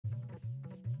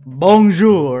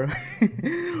Bonjour!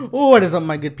 What is up,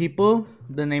 my good people?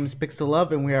 The name is Pixel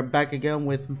Love, and we are back again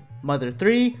with Mother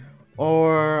 3.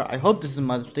 Or, I hope this is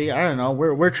Mother 3, I don't know,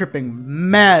 we're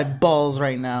tripping mad balls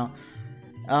right now.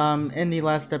 In the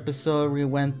last episode, we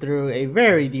went through a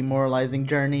very demoralizing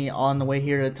journey on the way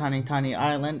here to Tanetane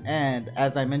Island, and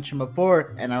as I mentioned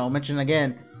before, and I will mention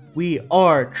again, we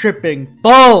are tripping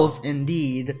balls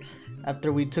indeed.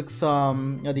 After we took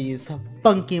some of these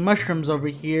funky mushrooms over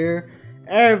here,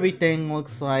 everything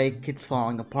looks like it's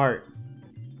falling apart.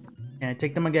 And I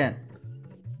take them again.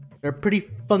 They're pretty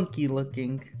funky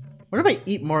looking. What if I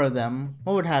eat more of them?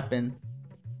 What would happen?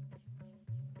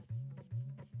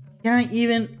 Can I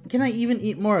even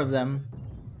eat more of them?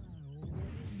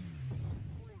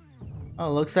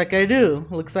 Oh, looks like I do.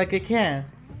 Looks like I can.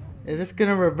 Is this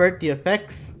gonna revert the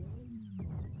effects?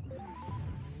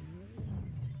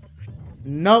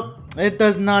 Nope, it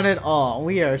does not at all.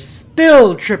 We are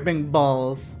still tripping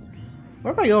balls.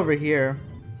 What if I go over here?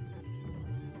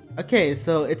 Okay,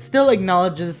 so it still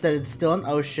acknowledges that it's still an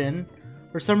ocean.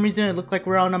 For some reason, it looked like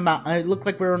we're on a mountain. It looked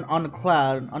like we're on a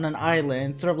cloud, on an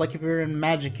island, sort of like if we were in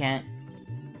Magicant.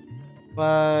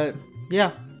 But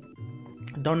yeah,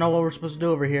 don't know what we're supposed to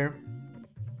do over here.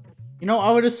 You know,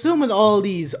 I would assume with all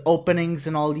these openings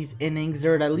and all these innings,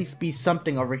 there would at least be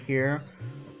something over here.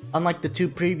 Unlike the two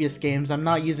previous games, I'm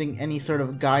not using any sort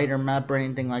of guide or map or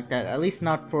anything like that. At least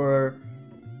not for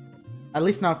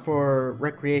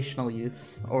recreational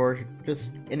use or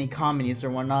just any common use or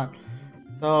whatnot.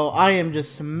 So I am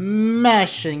just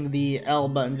smashing the L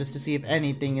button just to see if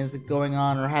anything is going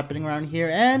on or happening around here,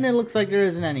 and it looks like there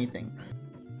isn't anything.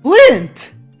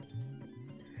 Flint!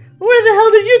 Where the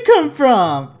hell did you come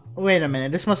from? Wait a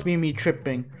minute, this must be me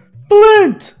tripping.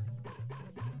 Flint!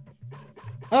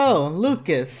 Oh,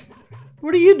 Lucas.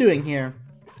 What are you doing here?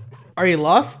 Are you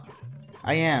lost?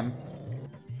 I am.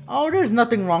 Oh, there's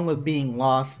nothing wrong with being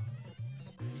lost.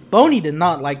 Boney did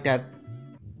not like that.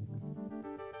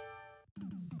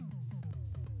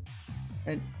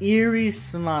 An eerie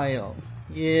smile.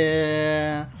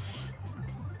 Yeah.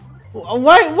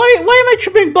 Why am I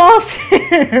tripping balls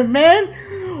here,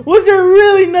 man? Was there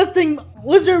really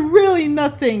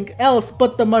nothing else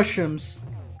but the mushrooms?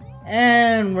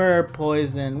 And we're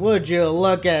poisoned. Would you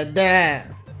look at that?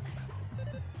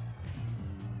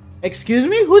 Excuse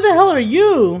me? Who the hell are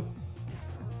you?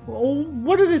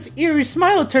 What did this eerie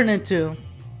smile turn into?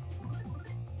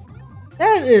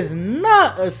 That is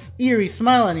not a eerie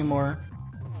smile anymore.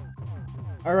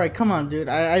 Alright, come on, dude.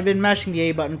 I've been mashing the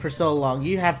A button for so long.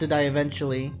 You have to die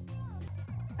eventually.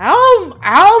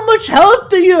 How much health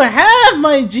do you have,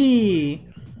 my G?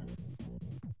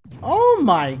 Oh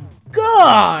my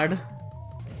God!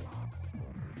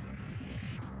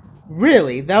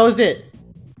 Really? That was it?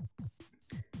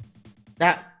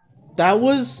 That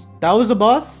was a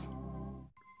boss?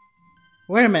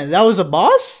 Wait a minute, that was a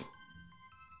boss?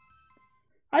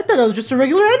 I thought it was just a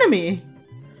regular enemy.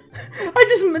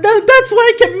 That's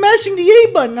why I kept mashing the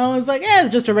A button. I was like,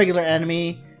 it's just a regular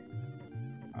enemy.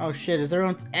 Oh shit, is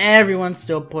everyone's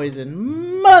still poisoned?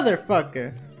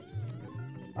 Motherfucker.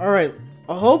 Alright.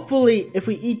 Hopefully, if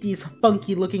we eat these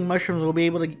funky looking mushrooms, we'll be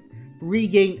able to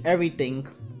regain everything.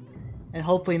 And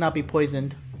hopefully not be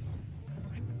poisoned.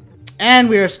 And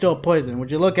we are still poisoned.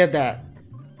 Would you look at that?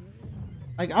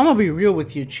 Like, I'm gonna be real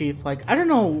with you, Chief. Like, I don't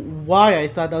know why I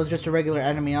thought that was just a regular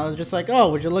enemy. I was just like, oh,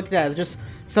 would you look at that? It's just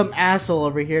some asshole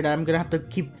over here that I'm gonna have to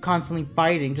keep constantly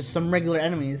fighting. Just some regular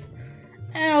enemies.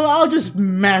 And I'll just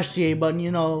mash the A button,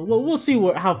 you know. We'll see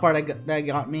how far that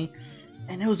got me.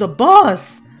 And it was a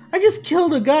boss! I just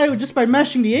killed a guy just by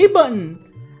mashing the A button.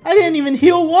 I didn't even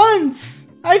heal once.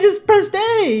 I just pressed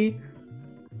A.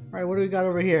 Alright, what do we got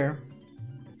over here?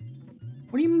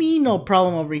 What do you mean no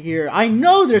problem over here? I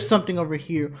know there's something over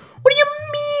here. What do you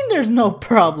mean there's no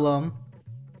problem?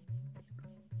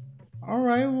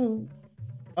 Alright, well,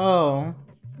 oh.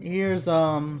 Here's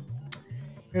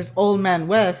Old Man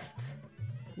West.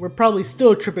 We're probably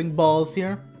still tripping balls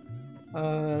here.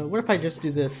 What if I just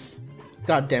do this?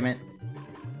 God damn it.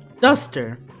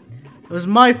 Duster, it was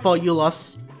my fault you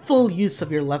lost full use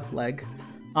of your left leg.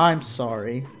 I'm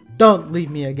sorry. Don't leave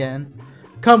me again.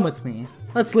 Come with me.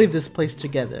 Let's leave this place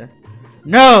together.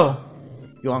 No!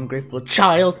 You ungrateful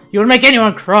child! You'll make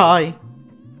anyone cry!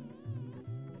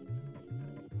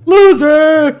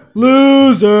 Loser!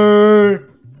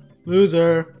 Loser!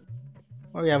 Loser!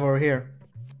 What do we have over here?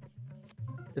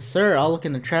 Yes, sir. I'll look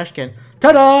in the trash can.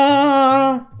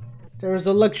 Ta-da! There's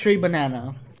a luxury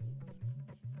banana.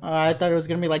 I thought it was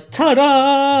gonna be like,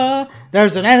 ta-da!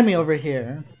 There's an enemy over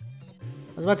here.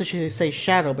 I was about to say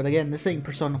Shadow, but again, this ain't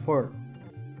Persona 4.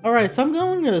 Alright, so I'm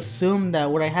going to assume that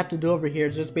what I have to do over here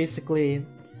is just basically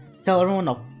tell everyone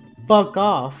to fuck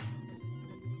off.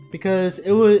 Because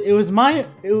it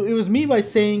was me by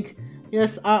saying,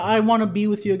 yes, I want to be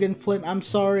with you again, Flint. I'm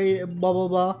sorry, blah blah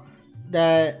blah.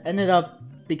 That ended up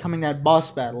becoming that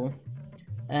boss battle.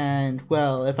 And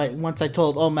well, once I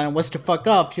told, oh man, what's to fuck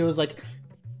off, he was like,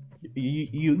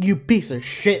 you piece of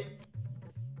shit.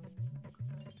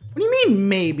 What do you mean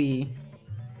maybe?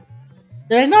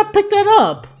 Did I not pick that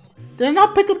up? Did I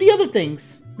not pick up the other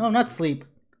things? No, not sleep.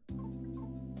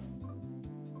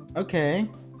 Okay,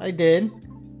 I did.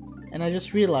 And I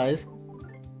just realized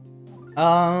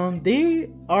they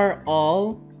are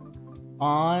all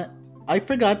on. I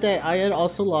forgot that I had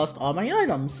also lost all my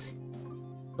items.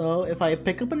 So if I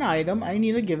pick up an item, I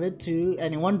need to give it to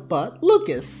anyone but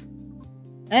Lucas.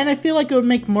 And I feel like it would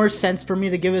make more sense for me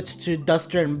to give it to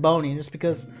Duster and Boney, just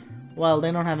because, well,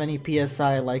 they don't have any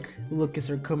PSI like Lucas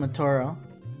or Kumatoro.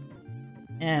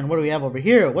 And what do we have over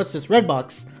here? What's this red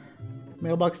box?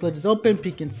 Mailbox lid is open,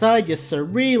 peek inside. Yes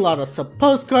sirree, lot of sub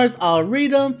postcards, I'll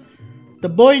read them. The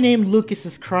boy named Lucas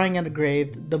is crying at a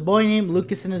grave. The boy named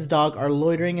Lucas and his dog are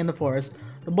loitering in the forest.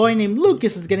 The boy named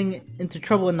Lucas is getting into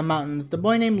trouble in the mountains. The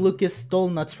boy named Lucas stole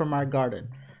nuts from our garden.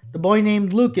 The boy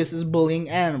named Lucas is bullying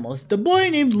animals. The boy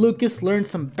named Lucas learned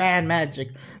some bad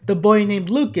magic. The boy named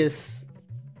Lucas.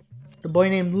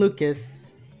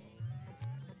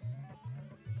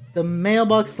 The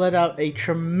mailbox let out a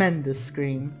tremendous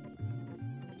scream.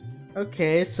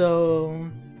 Okay, so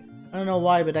I don't know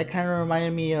why, but that kind of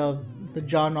reminded me of the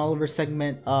John Oliver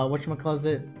segment,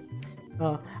 whatchamacallit.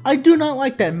 I do not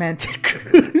like that Mantic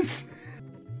Cruise.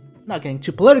 Not getting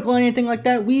too political or anything like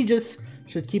that, we just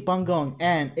should keep on going.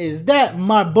 And is that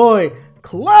my boy,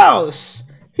 Klaus?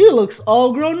 He looks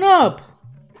all grown up.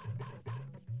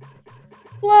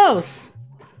 Klaus!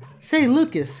 Say,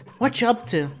 Lucas, what you up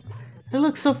to? It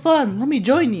looks so fun, let me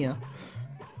join you.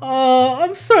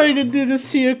 I'm sorry to do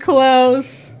this to you,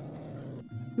 Klaus.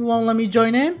 You won't let me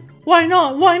join in? Why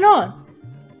not? Why not?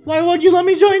 Why won't you let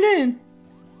me join in?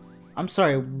 I'm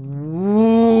sorry,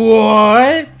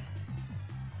 what?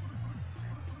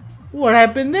 What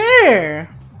happened there?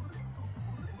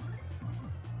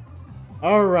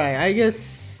 Alright, I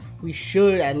guess we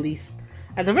should at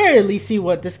the very least, see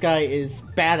what this guy is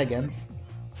bad against.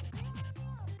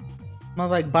 Not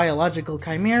like biological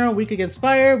chimera, weak against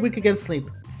fire, weak against sleep.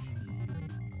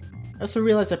 I also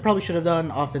realized I probably should have done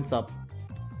offense up.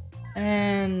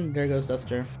 And there goes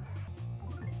Duster.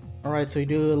 Alright, so we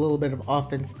do a little bit of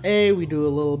offense A, we do a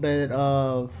little bit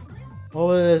of... What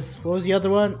was the other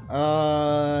one?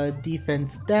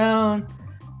 Defense down.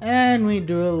 And we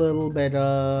do a little bit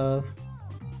of...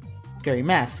 Scary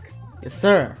mask. Yes,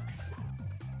 sir.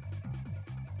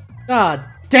 God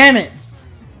damn it!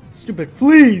 Stupid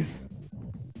fleas!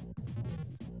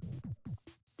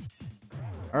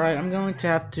 Alright, I'm going to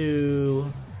have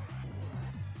to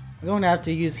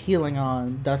use healing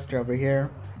on Duster over here.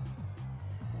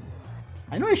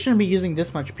 I know I shouldn't be using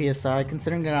this much PSI,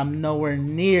 considering that I'm nowhere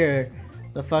near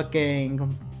the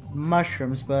fucking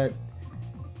mushrooms, but,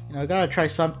 you know, I gotta try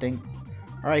something.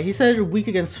 Alright, he said weak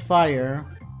against fire.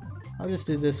 I'll just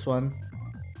do this one.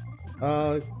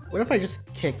 What if I just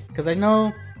kick? Because I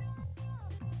know...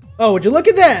 Oh, would you look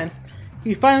at that?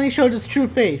 He finally showed his true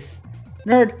face.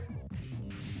 Nerd.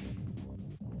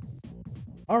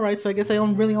 Alright, so I guess I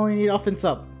really only need offense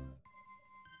up.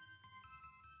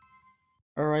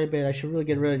 Alright, but I should really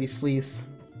get rid of these fleas.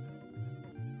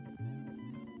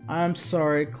 I'm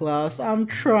sorry, Klaus. I'm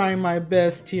trying my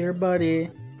best here,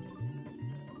 buddy.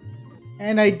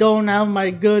 And I don't have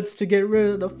my goods to get rid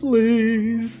of the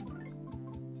fleas.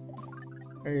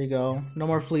 There you go. No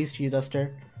more fleas to you,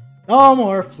 Duster. No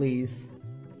more fleas.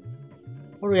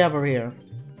 What do we have over here?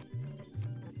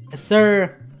 Yes,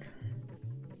 sir.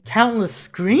 Countless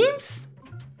screams?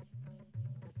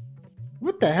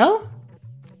 What the hell?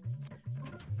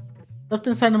 Left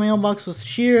inside the mailbox was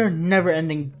sheer,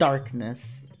 never-ending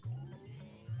darkness.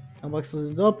 Mailbox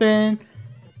is open.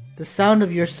 The sound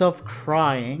of yourself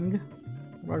crying.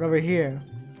 Right over here.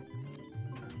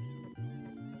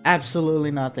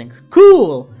 Absolutely nothing.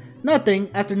 Cool! Nothing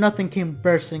after nothing came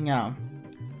bursting out.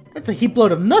 That's a heap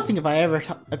load of nothing if I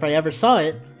ever saw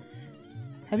it.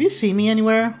 Have you seen me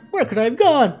anywhere? Where could I have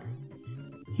gone?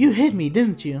 You hid me,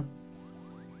 didn't you?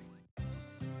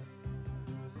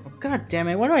 Oh, God damn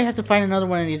it, why do I have to find another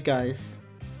one of these guys?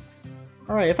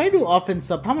 Alright, if I do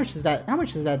offense up, how much does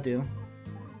that do?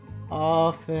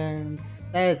 Offense,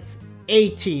 that's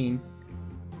 18.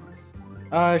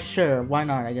 Sure, why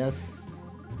not, I guess.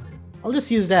 I'll just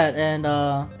use that, and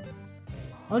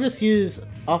I'll just use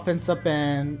offense up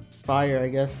and fire, I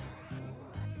guess.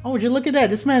 Oh, would you look at that?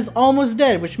 This man's almost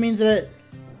dead, which means that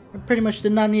I pretty much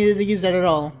did not need to use that at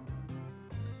all.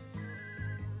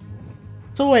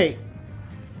 So wait,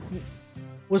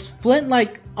 was Flint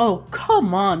like, oh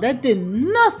come on, that did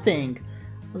nothing.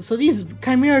 So these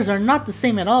chimeras are not the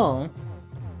same at all.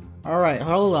 Alright,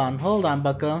 hold on,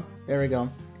 bucko. There we go.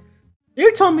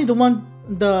 You're telling me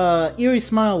the eerie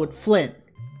smile with Flint.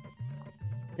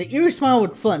 The eerie smile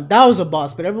with Flint, that was a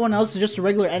boss, but everyone else is just a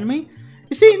regular enemy?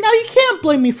 You see, now you can't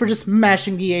blame me for just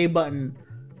mashing the A button.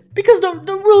 Because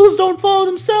the rules don't follow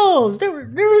themselves. There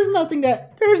is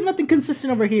nothing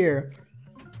consistent over here.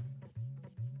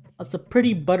 That's a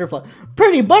pretty butterfly.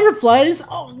 Pretty butterflies?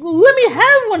 Oh, let me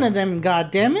have one of them,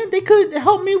 goddammit. They could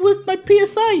help me with my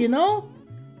PSI, you know?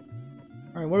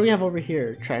 Alright, what do we have over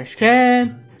here? Trash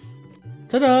can.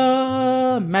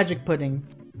 Ta-da! Magic pudding.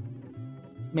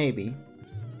 Maybe.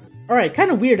 Alright,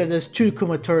 kind of weird that there's two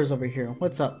Kumatoras over here.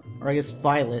 What's up? Or I guess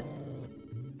Violet.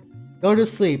 Go to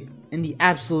sleep in the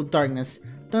absolute darkness.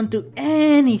 Don't do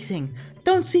anything.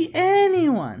 Don't see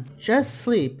anyone. Just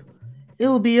sleep.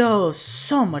 It'll be oh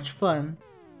so much fun.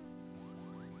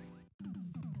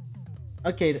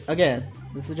 Okay, again,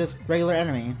 this is just regular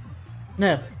enemy.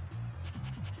 Sniff.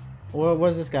 What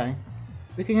is this guy?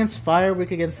 Weak against fire,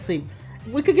 weak against sleep.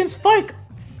 Weak against fire!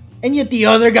 And yet the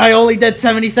other guy only did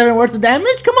 77 worth of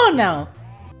damage? Come on now!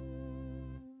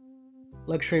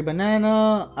 Luxury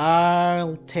banana,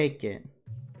 I'll take it.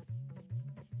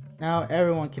 Now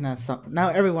everyone can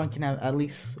have at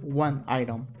least one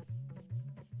item.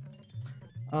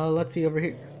 Let's see over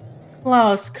here.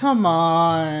 Klaus, come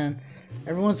on!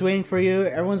 Everyone's waiting for you.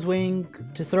 Everyone's waiting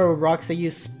to throw rocks at you,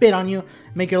 spit on you,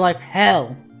 make your life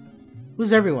hell.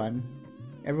 Who's everyone?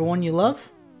 Everyone you love?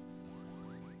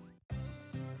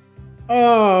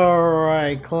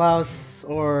 Alright, Klaus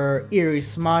or Eerie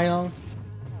Smile.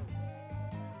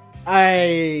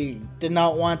 I did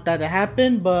not want that to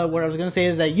happen, but what I was gonna say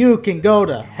is that you can go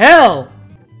to hell!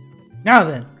 Now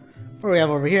then, what do we have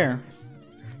over here?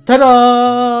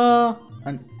 Ta-da!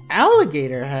 An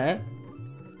alligator hat?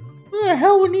 Who the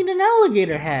hell would need an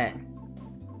alligator hat?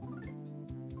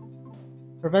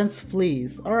 Prevents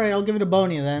fleas. Alright, I'll give it a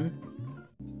bony then.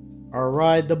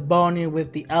 Alright, the bony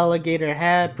with the alligator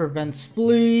hat prevents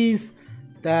fleas.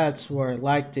 That's what I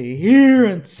like to hear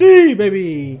and see,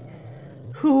 baby!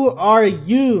 Who are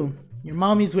you? Your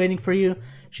mommy's waiting for you.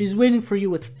 She's waiting for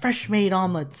you with fresh made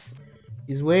omelets.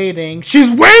 She's waiting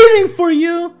for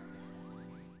you!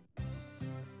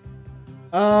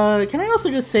 Can I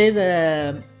also just say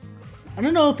that I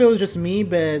don't know if it was just me,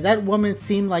 but that woman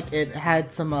seemed like it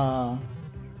had some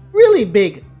really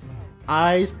big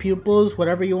eyes, pupils,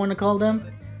 whatever you want to call them.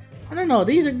 I don't know.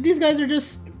 These guys are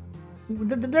just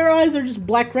their eyes are just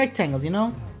black rectangles, you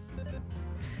know.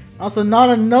 Also, not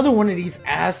another one of these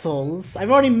assholes. I've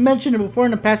already mentioned it before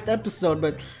in a past episode,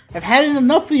 but I've had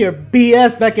enough of your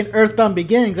BS back in Earthbound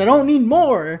Beginnings. I don't need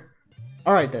more.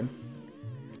 Alright then.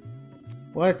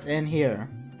 What's in here?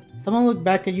 Someone looked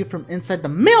back at you from inside the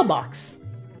mailbox!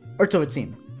 Or so it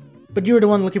seemed. But you were the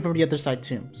one looking from the other side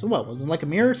too. So what, was it like a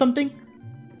mirror or something?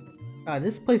 God,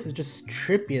 this place is just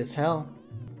trippy as hell.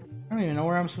 I don't even know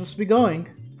where I'm supposed to be going.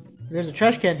 There's a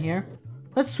trash can here.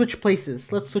 Let's switch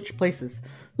places. Let's switch places.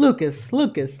 Lucas,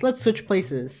 let's switch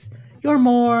places. You're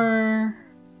more...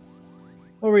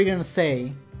 What were you gonna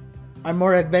say? I'm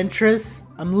more adventurous?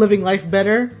 I'm living life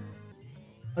better?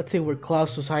 Let's see where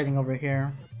Klaus was hiding over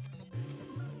here.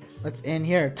 What's in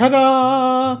here?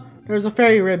 Ta-da! There's a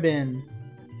fairy ribbon.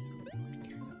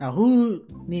 Now who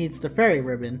needs the fairy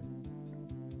ribbon?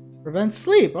 Prevents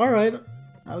sleep. Alright.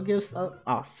 I'll give...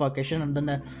 oh fuck, I shouldn't have done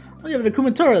that. I'll give it a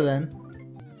Kumatora then.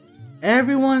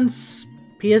 Everyone's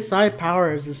PSI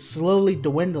powers is slowly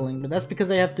dwindling, but that's because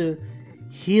I have to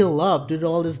heal up due to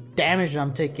all this damage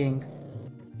I'm taking.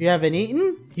 You haven't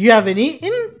eaten? You haven't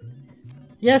eaten?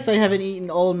 Yes, I haven't eaten,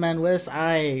 old man West.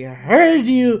 I heard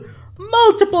you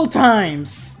multiple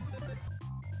times!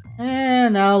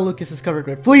 And now Lucas is covered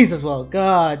with fleas as well.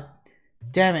 God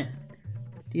damn it.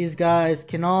 These guys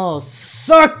can all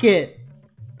suck it!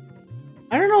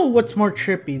 I don't know what's more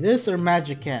trippy, this or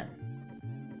Magic Cat.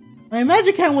 I mean,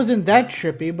 Magic Cat wasn't that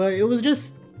trippy, but it was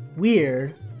just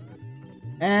weird.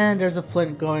 And there's a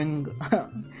Flint going...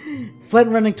 Flint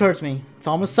running towards me. It's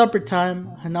almost supper time,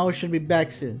 and now we should be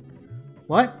back soon.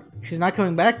 What? She's not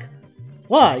coming back?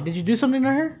 Why? Did you do something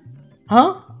to her?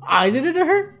 Huh? I did it to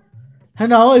her?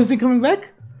 Hello, is he coming back?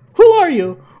 Who are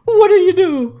you? What did you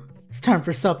do? It's time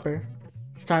for supper.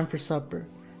 It's time for supper.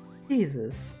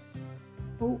 Jesus.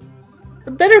 Oh.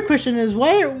 The better question is,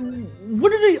 what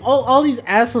do all these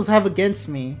assholes have against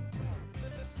me?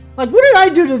 Like, what did I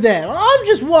do to them? I'm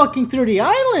just walking through the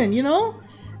island, you know?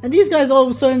 And these guys all of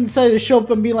a sudden decided to show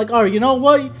up and be like, oh, you know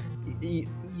what?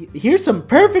 Here's some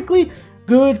perfectly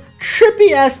good,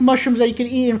 trippy-ass mushrooms that you can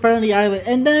eat in front of the island,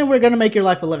 and then we're gonna make your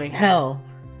life a living hell.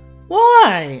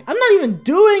 Why? I'm not even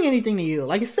doing anything to you.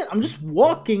 Like I said, I'm just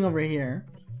walking over here.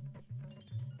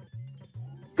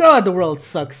 God, the world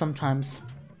sucks sometimes.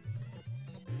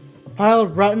 A pile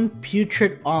of rotten,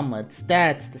 putrid omelets.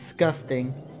 That's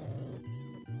disgusting.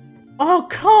 Oh,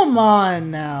 come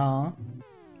on now.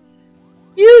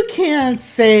 You can't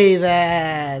say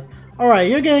that. Alright,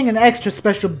 you're getting an extra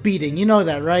special beating. You know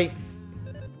that, right?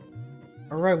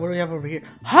 Alright, what do we have over here?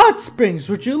 Hot springs!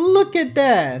 Would you look at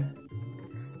that?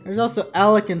 There's also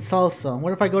Alec and Salsa.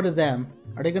 What if I go to them?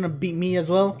 Are they gonna beat me as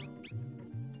well?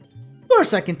 Of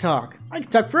course I can talk. I can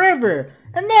talk forever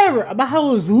and ever about how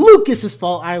it was Lucas's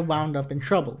fault I wound up in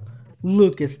trouble.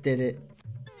 Lucas did it.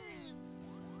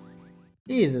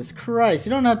 Jesus Christ, you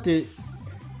don't have to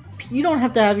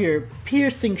have your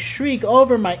piercing shriek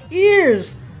over my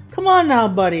ears! Come on now,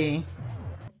 buddy!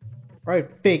 Alright,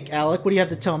 fake Alec, what do you have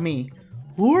to tell me?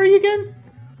 Who are you again?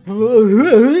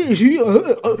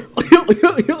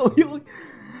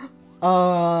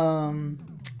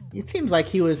 It seems like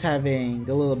he was having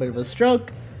a little bit of a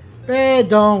stroke. But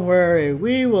don't worry,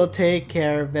 we will take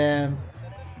care of him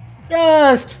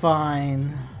just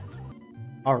fine.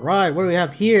 Alright, what do we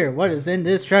have here? What is in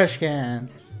this trash can?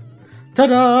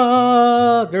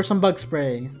 Ta-da! There's some bug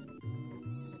spray.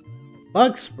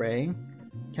 Bug spray?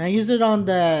 Can I use it on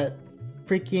that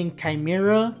freaking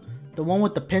chimera? The one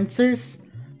with the pincers?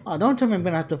 Oh, don't tell me I'm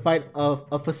gonna have to fight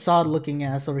a facade looking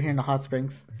ass over here in the hot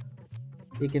springs.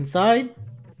 Peek inside.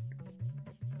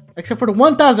 Except for the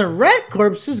 1,000 rat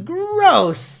corpses,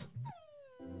 gross!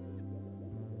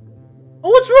 Oh,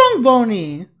 what's wrong,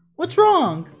 Boney? What's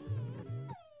wrong?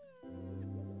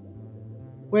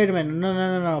 Wait a minute,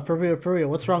 no, for real,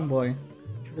 what's wrong, boy?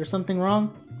 There's something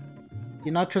wrong?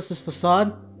 You not trust this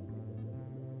facade?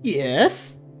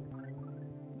 Yes?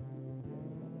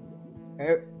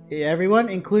 Everyone,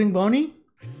 including Boney?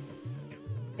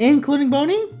 Including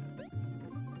Boney?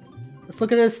 Let's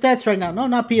look at his stats right now. No,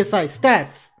 not PSI,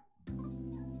 stats!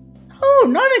 Oh,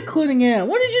 not including him!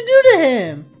 What did you do to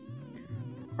him?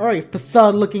 Alright,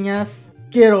 facade looking ass.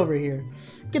 Get over here.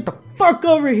 Get the fuck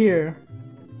over here!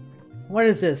 What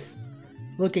is this?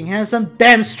 Looking handsome?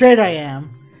 Damn straight I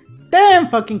am! Damn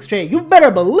fucking straight! You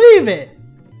better believe it!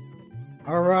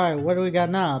 Alright, what do we got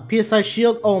now? PSI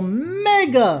shield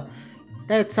Omega!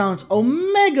 That sounds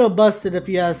Omega busted if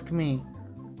you ask me.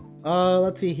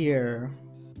 Let's see here.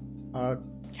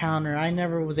 Counter. I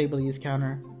never was able to use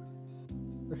counter.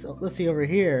 Let's see over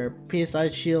here. PSI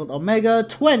shield Omega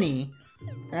 20.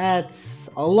 That's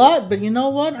a lot, but you know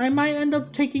what? I might end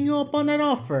up taking you up on that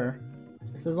offer.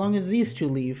 Just as long as these two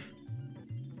leave.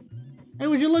 Hey,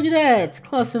 would you look at that? It's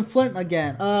Klaus and Flint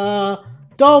again.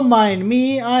 Don't mind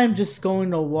me. I'm just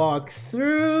going to walk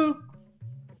through.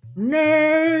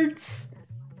 Nerds!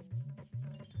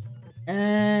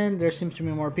 And there seems to be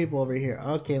more people over here.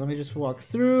 Okay, let me just walk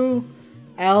through.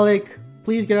 Alec,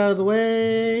 please get out of the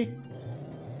way.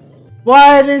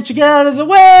 Why didn't you get out of the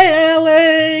way,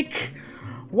 Alec?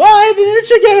 Why didn't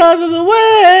you get out of the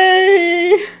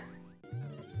way?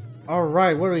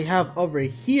 Alright, what do we have over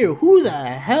here? Who the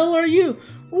hell are you?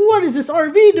 What is this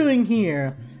RV doing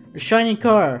here? A shiny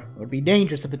car. It would be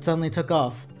dangerous if it suddenly took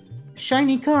off.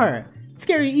 Shiny car.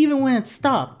 Scary even when it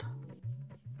stopped.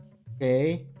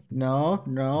 Okay.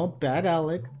 No. Bad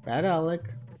Alec. Bad Alec.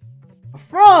 A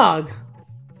frog!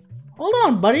 Hold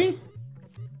on, buddy.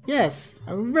 Yes,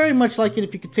 I would very much like it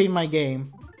if you could save my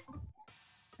game.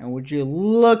 And would you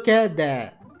look at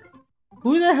that?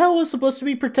 Who the hell was supposed to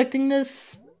be protecting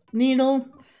this needle?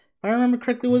 If I remember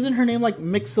correctly, wasn't her name like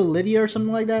Mixolydia or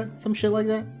something like that? Some shit like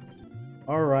that?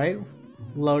 Alright.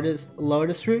 Lotus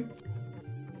root.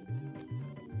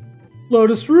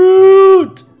 Lotus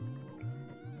root!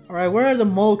 Alright, where are the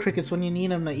mole crickets when you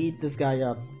need them to eat this guy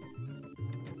up?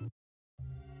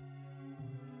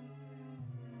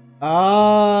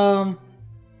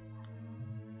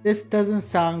 This doesn't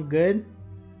sound good.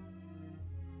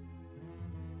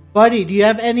 Buddy, do you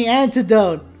have any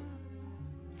antidote?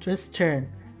 Just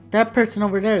turn. That person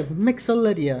over there is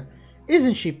Mixolydia.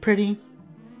 Isn't she pretty?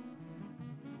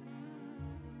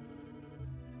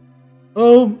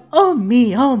 Oh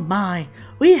me, oh my.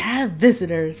 We have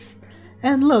visitors.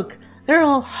 And look, they're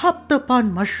all hopped up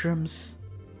on mushrooms.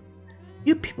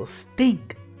 You people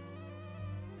stink.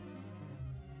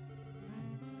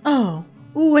 Oh,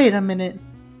 wait a minute.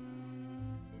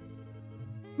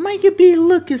 Might you be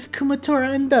Lucas,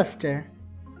 Kumatora, and Duster?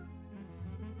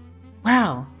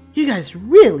 Wow, you guys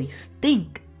really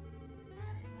stink.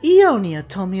 Ionia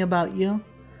told me about you.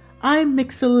 I'm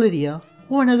Mixolydia,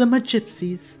 one of the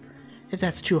Magypsies. If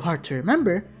that's too hard to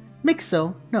remember,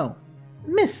 Mixo, no,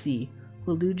 Missy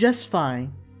will do just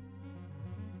fine.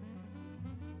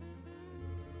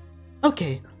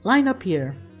 Okay, line up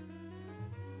here.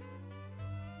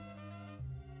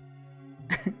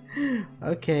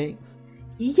 Okay.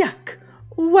 Yuck!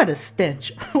 What a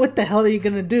stench! What the hell are you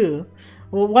gonna do?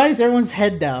 Well, why is everyone's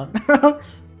head down?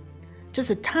 Just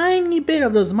a tiny bit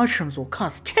of those mushrooms will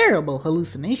cause terrible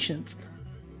hallucinations.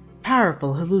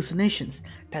 Powerful hallucinations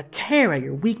that tear at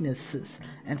your weaknesses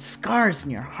and scars in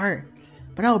your heart.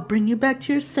 But I'll bring you back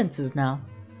to your senses now.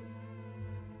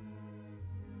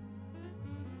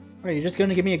 Alright, you're just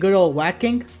gonna give me a good old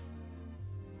whacking?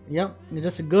 Yep,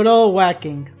 just a good old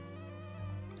whacking.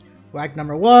 Whack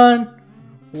number 1,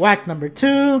 whack number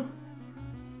 2,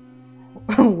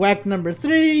 whack number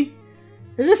 3.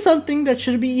 Is this something that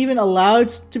should be even allowed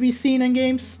to be seen in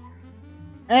games?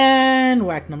 And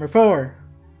whack number 4.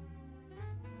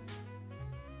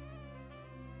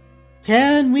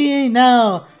 Can we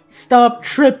now stop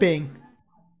tripping?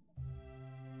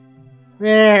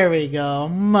 There we go,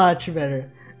 much better.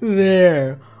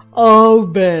 There, all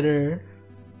better.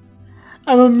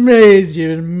 I'm amazed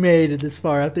you even made it this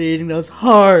far after eating those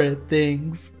horrid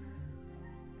things.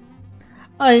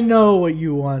 I know what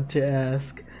you want to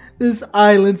ask. This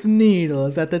island's needle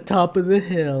is at the top of the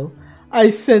hill. I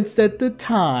sense that the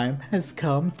time has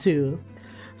come too.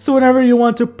 So whenever you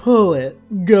want to pull it,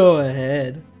 go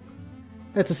ahead.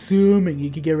 That's assuming you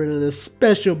can get rid of this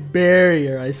special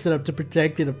barrier I set up to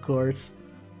protect it, of course.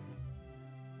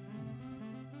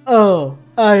 Oh,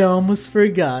 I almost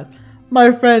forgot.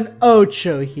 My friend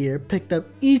Ocho here picked up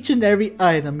each and every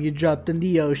item you dropped in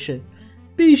the ocean.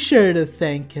 Be sure to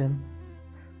thank him.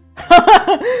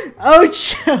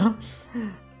 Ocho!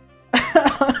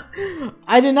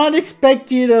 I did not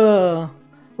expect you to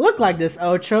look like this,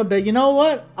 Ocho, but you know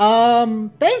what?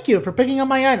 Thank you for picking up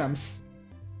my items.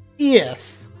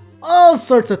 Yes, all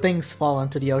sorts of things fall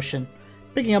into the ocean.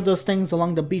 Picking up those things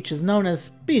along the beach is known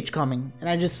as beachcombing, and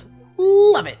I just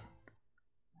love it.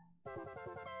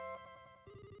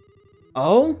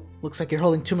 Oh, looks like you're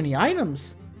holding too many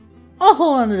items. I'll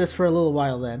hold on to this for a little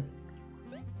while then.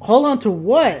 Hold on to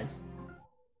what?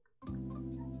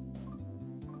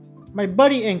 My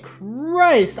buddy in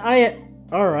Christ,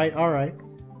 Alright,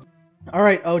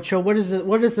 Ocho, what is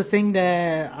the thing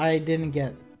that I didn't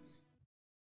get?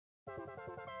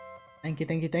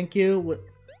 Thank you. What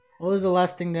was the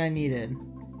last thing that I needed?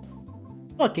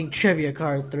 Fucking trivia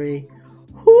card 3.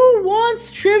 Who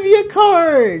wants trivia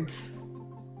cards?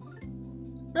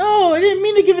 No, I didn't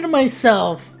mean to give it to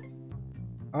myself.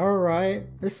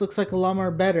 Alright, this looks like a lot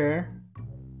more better.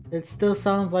 It still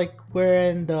sounds like we're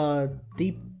in the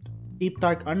deep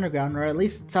dark underground, or at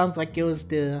least it sounds like it was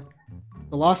the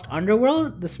Lost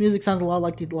Underworld. This music sounds a lot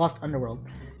like the Lost Underworld.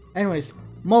 Anyways,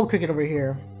 Mole Cricket over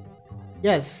here.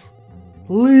 Yes,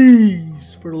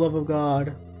 please, for the love of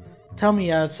God, tell me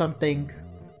you have something.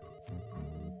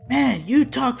 Man, you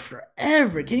talk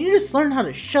forever. Can you just learn how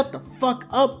to shut the fuck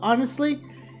up, honestly?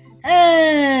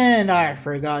 And I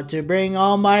forgot to bring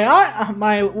all my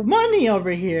money over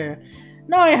here.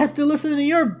 Now I have to listen to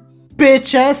your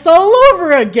bitch ass all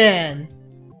over again.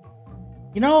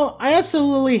 You know, I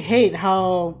absolutely hate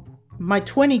how my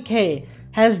 20k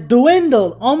has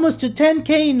dwindled almost to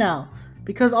 10k now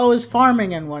because always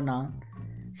farming and whatnot.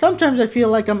 Sometimes I feel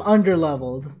like I'm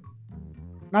underleveled.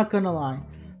 Not gonna lie.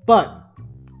 But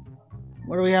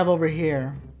what do we have over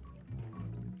here?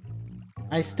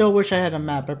 I still wish I had a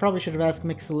map. I probably should have asked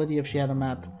Mixolydia if she had a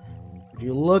map. If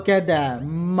you look at that,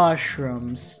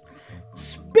 mushrooms.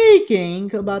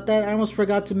 Speaking about that, I almost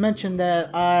forgot to mention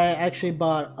that I actually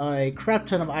bought a crap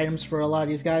ton of items for a lot of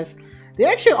these guys. They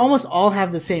actually almost all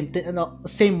have the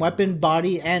same weapon,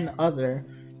 body, and other.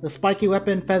 The spiky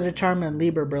weapon, feather charm, and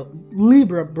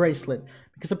Libra bracelet.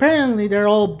 Because apparently they're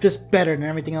all just better than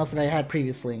everything else that I had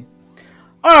previously.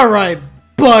 Alright,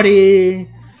 buddy!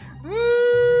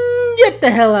 Get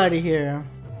the hell out of here.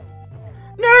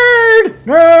 Nerd!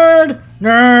 Nerd!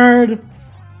 Nerd!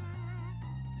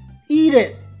 Eat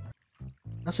it!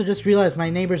 I also just realized my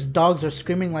neighbor's dogs are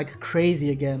screaming like crazy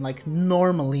again, like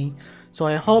normally. So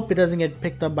I hope it doesn't get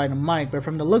picked up by the mic, but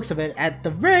from the looks of it, at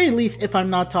the very least, if I'm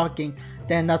not talking,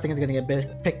 then nothing is gonna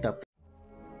get picked up.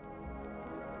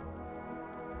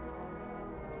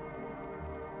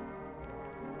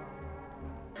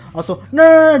 Also,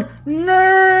 nerd!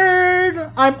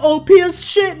 Nerd! I'm OP as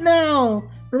shit now!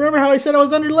 Remember how I said I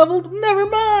was underleveled? Never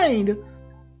mind!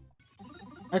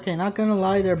 Okay, not gonna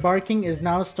lie, their barking is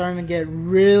now starting to get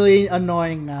really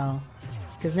annoying now.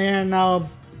 Because they are now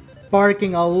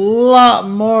barking a lot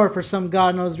more for some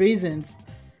god knows reasons.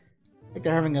 Like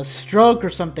they're having a stroke or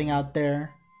something out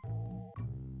there.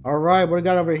 Alright, what do we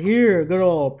got over here? Good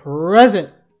old present.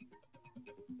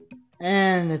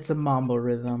 And it's a mambo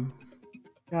rhythm.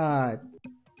 God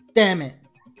damn it.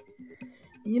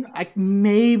 You know,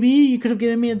 maybe you could have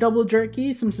given me a double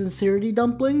jerky, some sincerity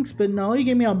dumplings, but no, you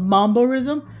gave me a mambo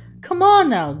rhythm? Come on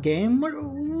now, game.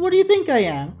 What do you think I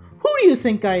am? Who do you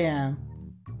think I am?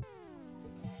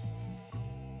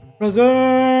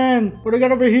 Present! What do we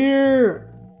got over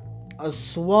here? A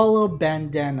swallow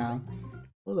bandana.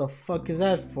 What the fuck is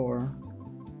that for?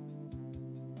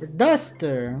 For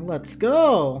Duster. Let's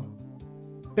go.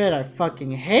 Bet I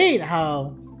fucking hate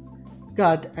how...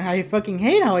 God, I fucking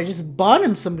hate how I just bought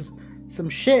him some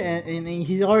shit and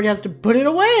he already has to put it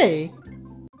away.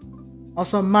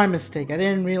 Also, my mistake. I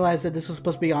didn't realize that this was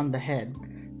supposed to be on the head.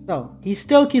 So, he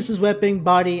still keeps his weapon,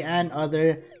 body, and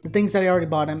the things that I already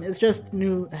bought him. It's just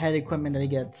new head equipment that he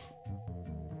gets.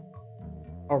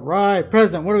 Alright,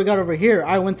 President, what do we got over here?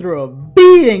 I went through a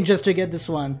beating just to get this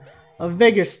one. A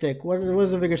vigor stick. What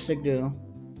does a vigor stick do?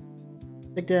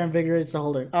 Stick there invigorates the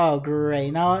holder. Oh,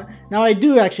 great. Now I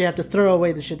do actually have to throw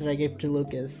away the shit that I gave to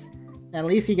Lucas. At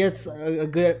least he gets a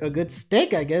good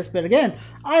stick, I guess. But again,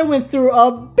 I went through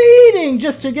a beating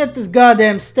just to get this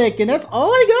goddamn stick, and that's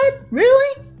all I got?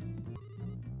 Really?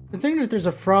 Considering that there's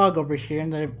a frog over here,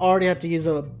 and that I've already had to use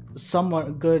a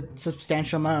somewhat good,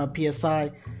 substantial amount of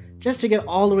PSI just to get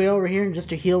all the way over here and just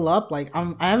to heal up, like,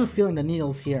 I have a feeling the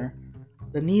needle's here.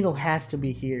 The needle has to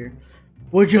be here.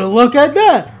 Would you look at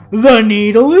that? The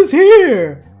needle is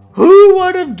here! Who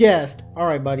would have guessed?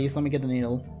 Alright, buddies, let me get the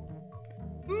needle.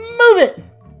 Move it!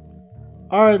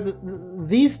 Are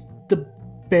these the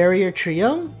barrier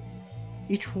trio?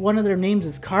 Each one of their names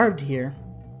is carved here.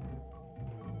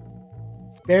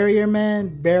 Barrier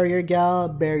man, barrier gal,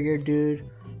 barrier dude.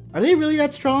 Are they really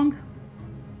that strong?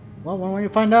 Well, when you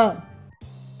find out.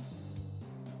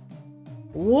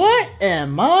 What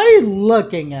am I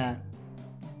looking at?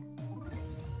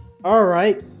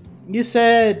 Alright, you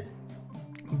said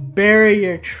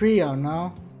barrier trio,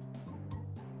 no?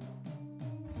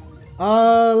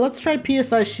 Let's try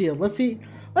PSI shield. Let's see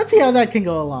how that can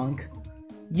go along.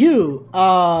 You,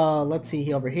 let's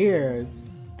see over here.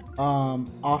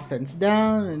 Offense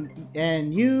down,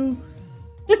 and you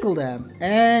tickle them,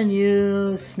 and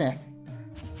you sniff.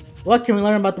 What can we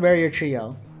learn about the barrier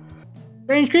trio?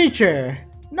 Strange creature.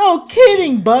 No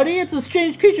kidding, buddy. It's a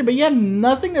strange creature, but you have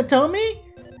nothing to tell me?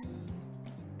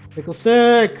 Tickle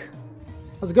stick.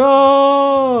 Let's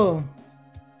go.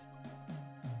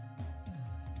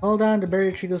 Hold on, the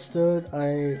barrier trio stood.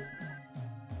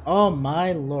 Oh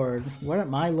my lord. What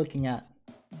am I looking at?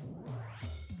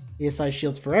 PSI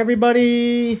shields for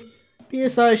everybody.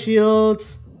 PSI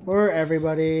shields for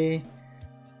everybody.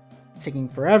 It's taking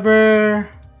forever.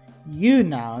 You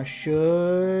now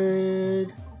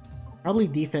should probably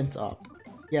defense up.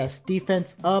 Yes,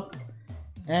 defense up.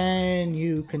 And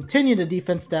you continue the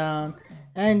defense down.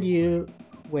 And you...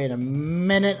 Wait a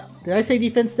minute. Did I say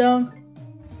defense down?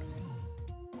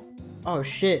 Oh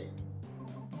shit.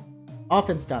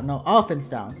 Offense down. No, offense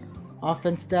down.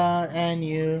 Offense down. And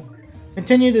you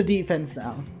continue the defense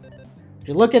down. If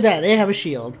you look at that, they have a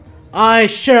shield. I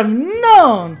should have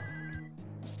known!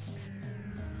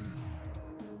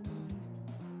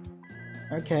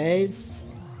 Okay,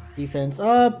 defense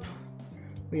up.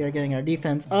 We are getting our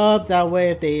defense up. That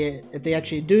way, if they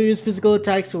actually do use physical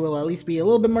attacks, we'll at least be a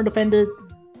little bit more defended.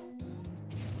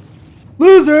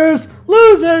 Losers!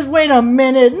 Losers! Wait a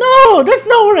minute! No! That's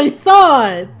not what I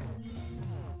thought!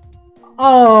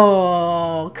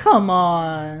 Oh, come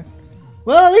on.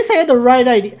 Well, at least I had the right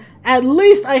idea. At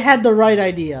least I had the right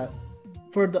idea.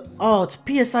 For the... Oh, it's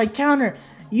PSI counter.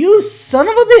 You son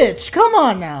of a bitch! Come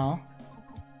on now.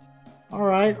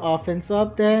 Alright, offense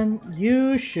up then.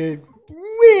 You should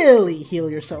really heal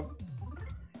yourself.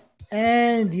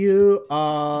 And you,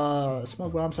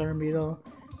 smoke bomb, siren beetle.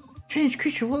 Strange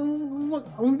creature,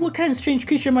 what kind of strange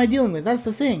creature am I dealing with? That's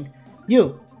the thing.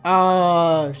 You,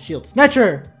 shield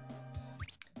snatcher.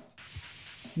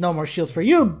 No more shields for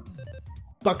you,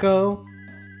 bucko.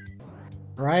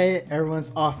 Right,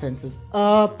 everyone's offense is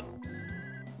up.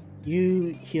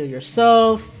 You heal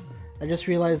yourself. I just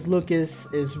realized Lucas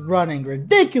is running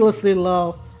ridiculously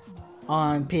low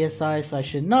on PSI, so I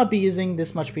should not be using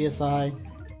this much PSI.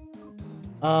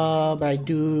 But I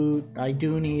do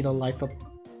need a life up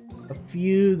a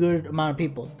few good amount of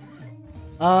people.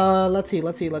 Let's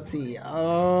see.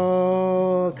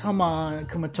 Oh, come on,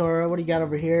 Kumatora, what do you got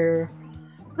over here?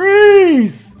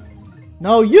 Freeze!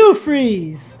 No, you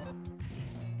freeze!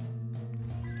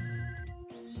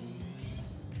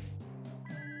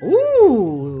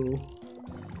 Ooh!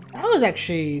 That was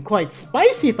actually quite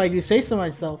spicy if I do say so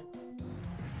myself.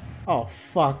 Oh,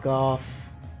 fuck off.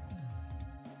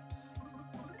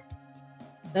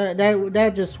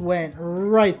 That just went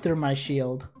right through my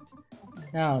shield.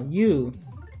 Now you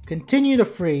continue to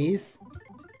freeze,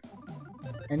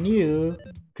 and you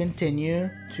continue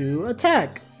to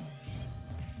attack.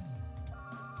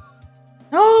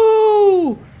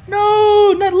 No!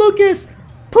 No! Not Lucas!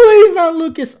 Please, not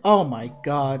Lucas! Oh my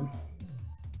god.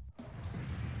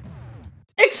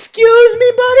 Excuse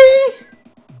me, buddy?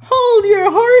 Hold your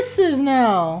horses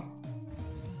now!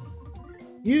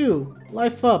 You,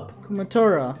 life up,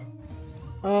 Kumatora.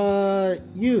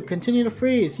 You, continue to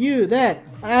freeze. You, that.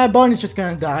 Boney's just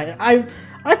gonna die.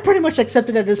 I pretty much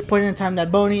accepted at this point in time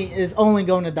that Boney is only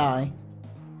going to die.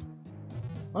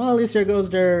 Well, at least there goes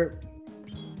their...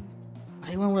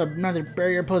 I went with another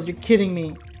barrier pose, you're kidding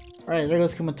me. Alright, there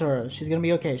goes Kumatora. She's gonna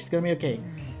be okay, she's gonna be okay.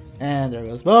 And there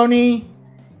goes Boney.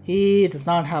 He does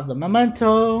not have the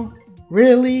memento.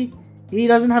 Really? He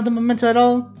doesn't have the memento at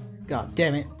all? God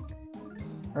damn it.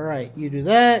 Alright, you do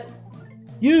that.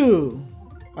 You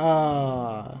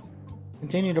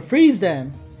continue to freeze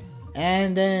them.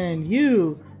 And then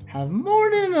you have more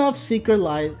than enough secret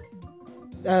life.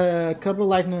 A couple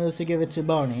life noodles to give it to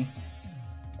Boney.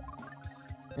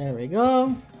 There we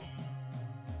go.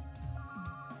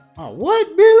 Oh, what?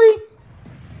 Really?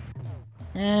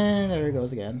 And there it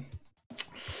goes again.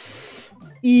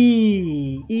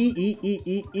 E.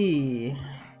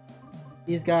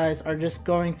 These guys are just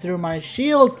going through my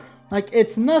shields like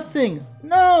it's nothing.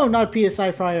 No, not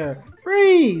PSI Fire.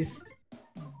 Freeze!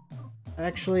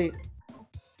 Actually,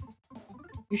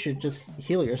 you should just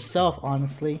heal yourself,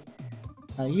 honestly.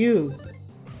 Now you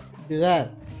do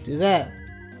that. Do that.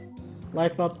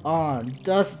 Life up on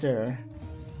Duster.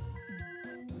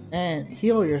 And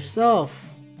heal yourself.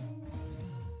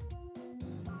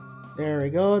 There we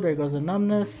go. There goes the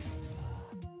numbness.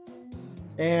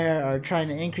 They are trying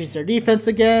to increase their defense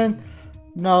again.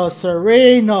 No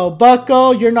siree, no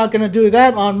bucko. You're not gonna do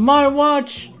that on my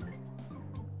watch.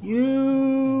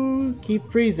 You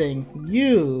keep freezing.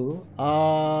 You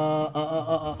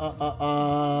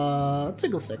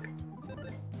tickle stick.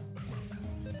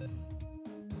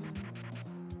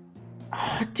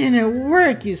 Oh, it didn't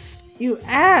work, you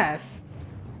ass.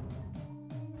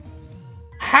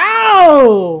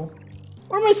 How?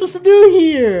 What am I supposed to do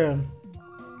here?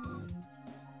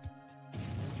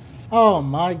 Oh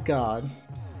my god.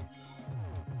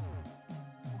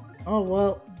 Oh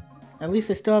well, at least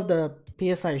I still have the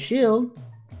PSI shield.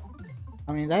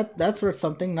 I mean that's worth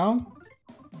something, no?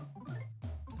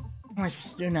 What am I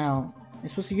supposed to do now? Am I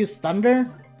supposed to use thunder?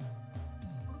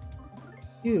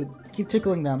 Dude, keep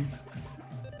tickling them.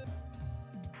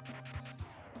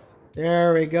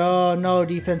 There we go, no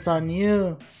defense on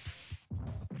you.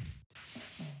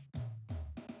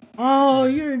 Oh,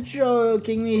 you're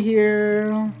joking me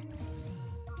here.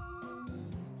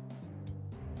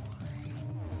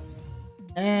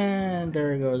 And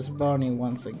there goes Boney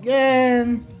once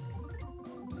again.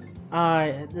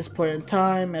 At this point in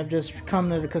time, I've just come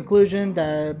to the conclusion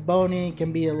that Boney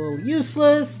can be a little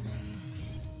useless.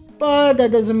 But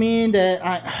that doesn't mean that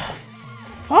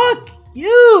fuck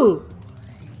you!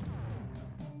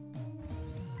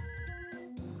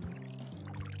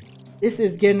 This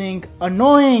is getting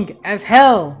annoying as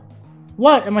hell.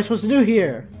 What am I supposed to do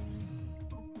here?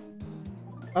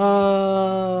 You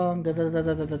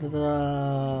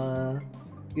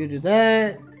do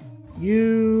that.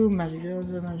 You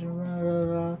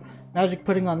magic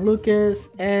putting on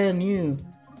Lucas, and you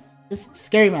just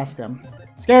scary mask them.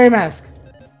 Scary mask.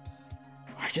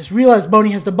 I just realized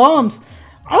Boney has the bombs.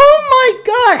 Oh my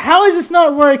god! How is this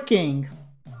not working?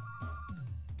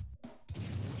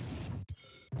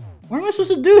 What am I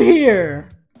supposed to do here?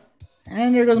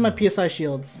 And there goes my PSI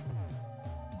shields.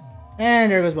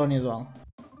 And there goes Boney as well.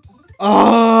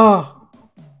 Oh!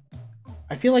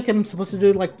 I feel like I'm supposed to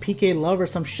do like PK Love or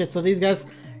some shit so these guys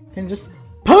can just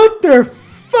put their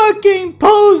fucking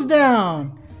pose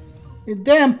down! You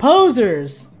damn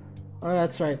posers! Oh,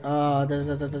 that's right.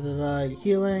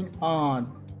 Healing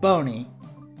on Boney.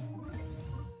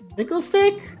 Tickle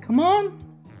stick? Come on!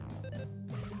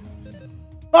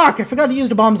 Fuck! I forgot to use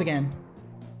the bombs again.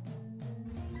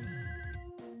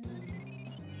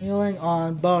 Healing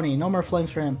on Boney. No more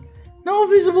flames for him. No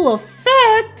visible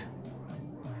effect?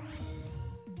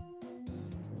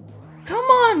 Come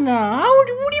on now. What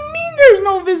do you mean there's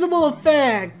no visible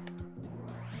effect?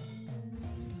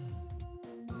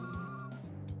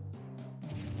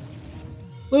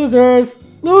 Losers!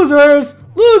 Losers!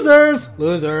 Losers!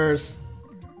 Losers!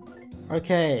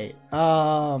 Okay.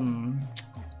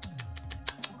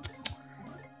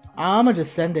 I'ma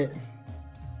just send it.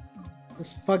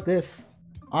 Just fuck this.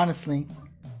 Honestly.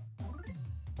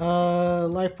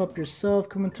 Life up yourself,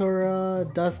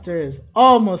 Kumatora. Duster is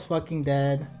almost fucking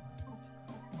dead.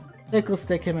 Tickle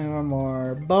stick him in one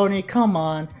more. Boney, come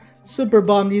on. Super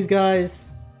bomb these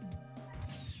guys.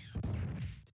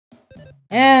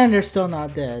 And they're still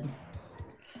not dead.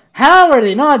 How are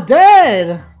they not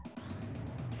dead?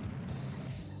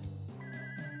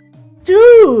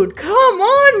 Dude, come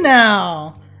on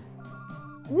now.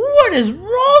 What is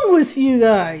wrong with you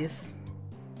guys?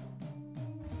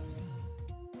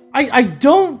 Well,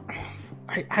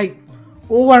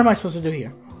 what am I supposed to do here?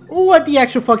 What the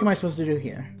actual fuck am I supposed to do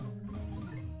here?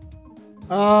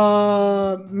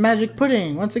 Magic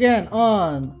pudding, once again,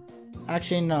 on.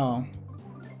 Actually, no.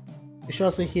 You should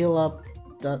also heal up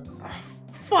the...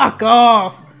 fuck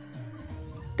off!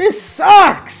 This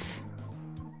sucks!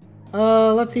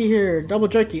 Let's see here. Double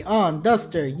jerky on.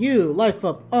 Duster, you. Life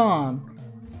up on.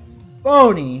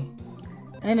 Boney.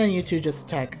 And then you two just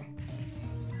attack.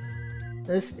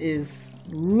 This is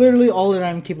literally all that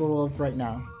I'm capable of right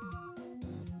now.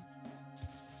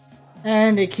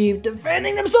 And they keep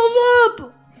defending themselves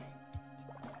up!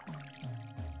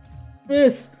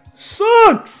 This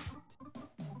sucks!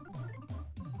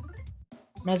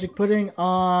 Magic pudding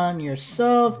on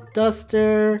yourself,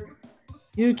 Duster.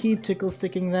 You keep tickle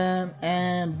sticking them,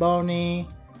 and Boney.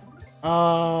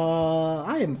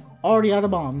 I am already out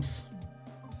of bombs.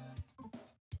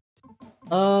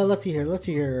 Let's see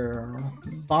here.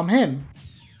 Bomb him.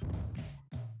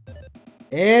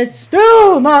 It's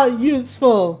still not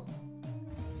useful.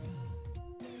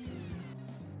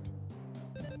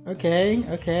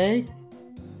 Okay.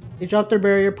 They dropped their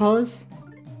barrier pose.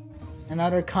 And now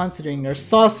they're concentrating. They're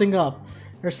saucing up.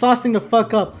 They're saucing the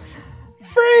fuck up.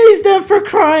 Freeze them for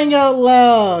crying out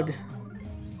loud!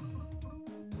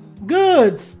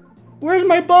 Goods! Where's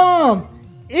my bomb?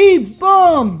 Eat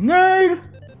bomb, nerd!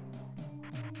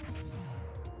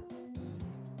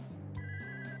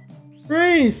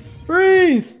 Freeze!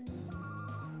 Freeze!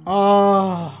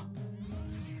 Oh.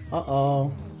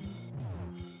 Uh-oh.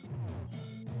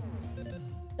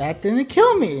 That didn't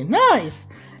kill me. Nice!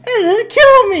 It didn't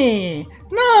kill me!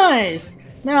 Nice!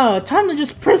 Now, time to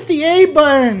just press the A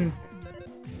button!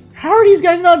 How are these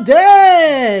guys not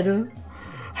dead?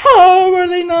 How are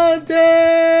they not dead?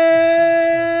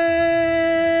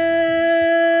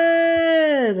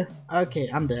 Okay,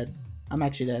 I'm dead. I'm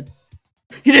actually dead.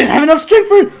 You didn't have enough strength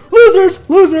for it! Losers!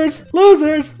 Losers!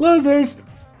 Losers! Losers!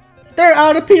 They're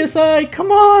out of PSI!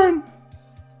 Come on!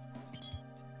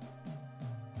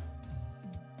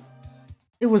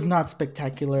 It was not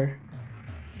spectacular.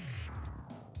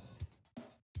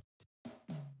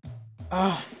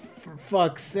 Ah, for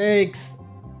fuck's sakes.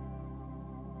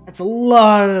 That's a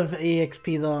lot of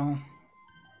EXP though.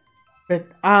 But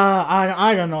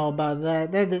I don't know about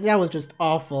that. That was just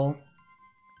awful.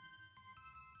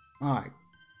 Oh my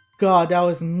god, that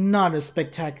was not a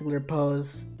spectacular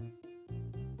pose.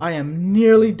 I am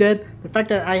nearly dead. The fact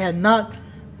that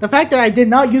I did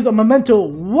not use a memento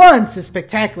once is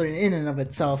spectacular in and of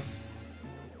itself.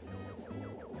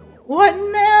 What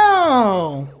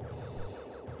now?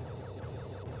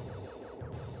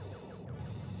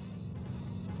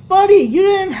 Buddy, you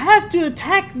didn't have to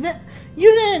attack them. You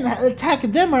didn't attack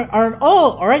them at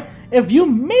all, alright? If you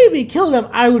maybe kill them,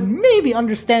 I would maybe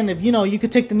understand if, you know, you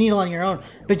could take the needle on your own.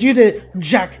 But you did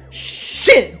jack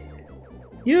shit.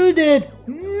 You did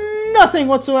nothing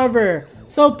whatsoever.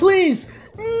 So please,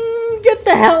 get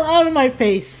the hell out of my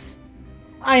face.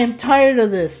 I am tired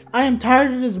of this. I am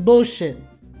tired of this bullshit.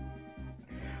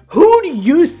 Who do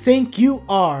you think you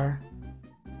are?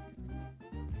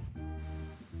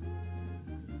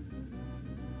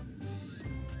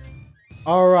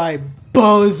 Alright,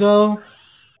 bozo.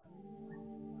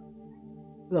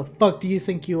 Who the fuck do you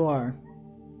think you are?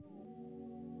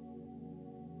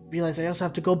 Realize I also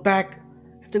have to go back.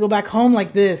 I have to go back home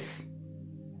like this.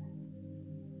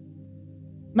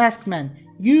 Masked man,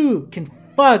 you can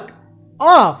fuck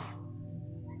off.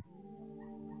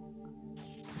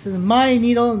 This is my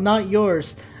needle, not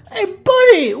yours. Hey,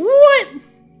 buddy, what?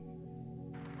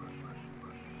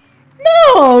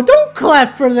 No, don't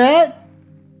clap for that.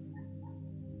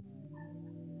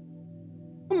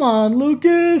 Come on,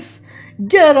 Lucas!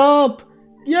 Get up!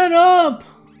 Get up!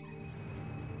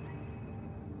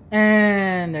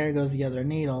 And there goes the other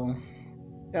needle.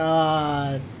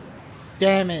 God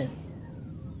damn it.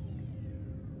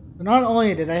 So not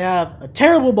only did I have a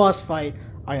terrible boss fight,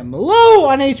 I am low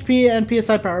on HP and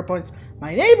PSI power points.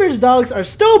 My neighbor's dogs are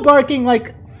still barking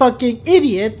like fucking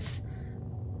idiots.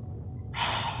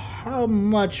 How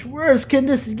much worse can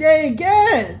this game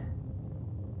get?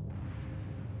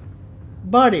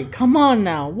 Buddy, come on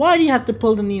now. Why do you have to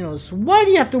pull the needles? Why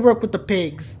do you have to work with the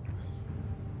pigs?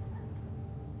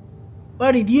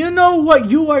 Buddy, do you know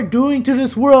what you are doing to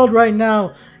this world right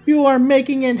now? You are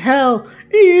making it hell.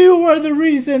 You are the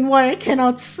reason why I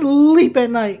cannot sleep at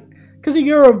night. Because of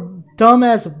your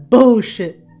dumbass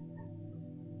bullshit.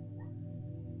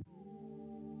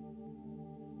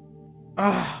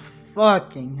 Ah,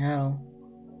 fucking hell.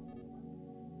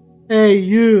 Hey,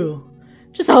 you.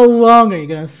 Just how long are you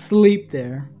gonna sleep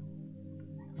there?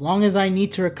 As long as I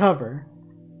need to recover.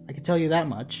 I can tell you that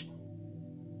much.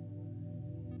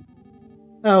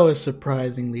 That was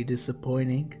surprisingly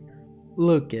disappointing.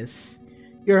 Lucas,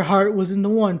 your heart wasn't the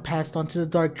one passed on to the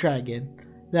Dark Dragon.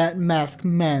 That masked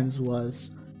man's was.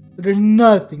 But there's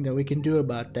nothing that we can do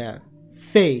about that.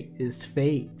 Fate is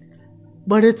fate.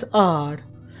 But it's odd.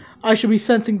 I should be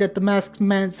sensing that the masked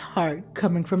man's heart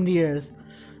coming from the earth.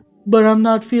 But I'm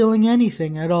not feeling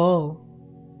anything at all.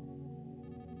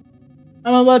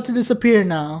 I'm about to disappear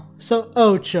now, so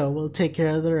Ocho will take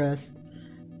care of the rest.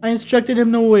 I instructed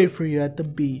him to wait for you at the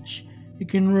beach. You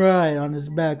can ride on his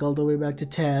back all the way back to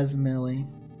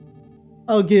Tanetane.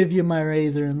 I'll give you my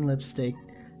razor and lipstick.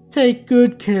 Take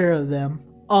good care of them,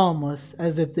 almost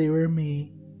as if they were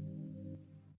me.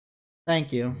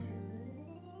 Thank you.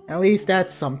 At least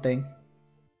that's something.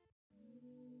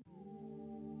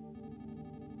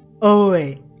 Oh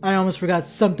wait, I almost forgot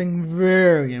something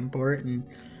very important.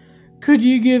 Could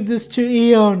you give this to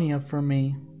Ionia for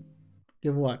me?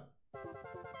 Give what?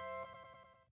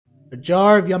 A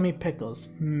jar of yummy pickles.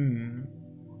 In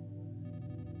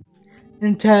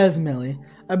Tasmilly,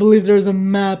 I believe there is a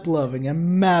map-loving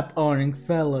and map-owning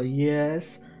fellow,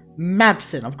 yes?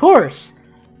 Mapson, of course!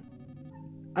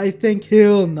 I think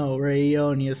he'll know where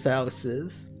Ionia's house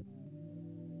is.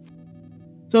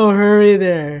 So hurry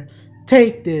there.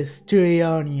 Take this to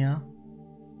Ionia.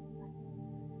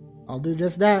 I'll do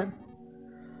just that.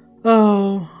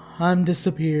 Oh, I'm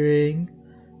disappearing.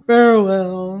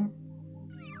 Farewell.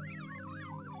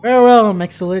 Farewell,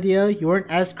 Mixolydia. You weren't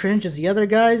as cringe as the other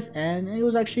guys, and it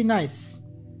was actually nice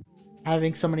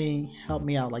having somebody help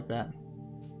me out like that.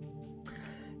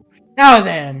 Now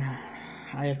then,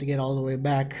 I have to get all the way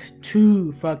back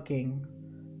to fucking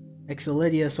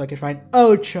Mixolydia so I can find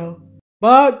Ocho.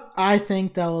 But I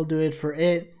think that'll do it for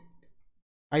it.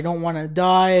 I don't want to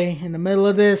die in the middle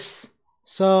of this,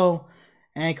 so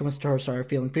and come start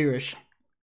feeling feverish.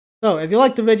 So if you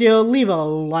liked the video, leave a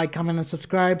like, comment, and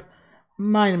subscribe.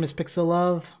 My name is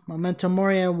Pixelove, Memento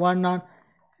Mori and whatnot,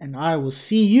 and I will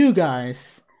see you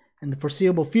guys in the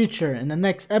foreseeable future in the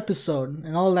next episode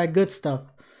and all that good stuff.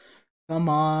 Come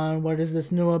on, what is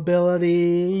this new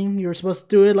ability? You were supposed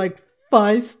to do it like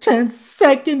 5-10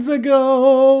 seconds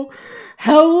ago.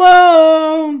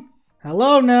 Hello!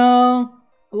 Hello now.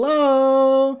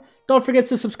 Hello! Don't forget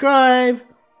to subscribe.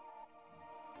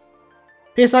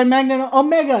 PSI Magnet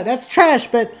Omega, that's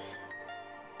trash, but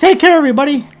take care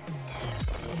everybody.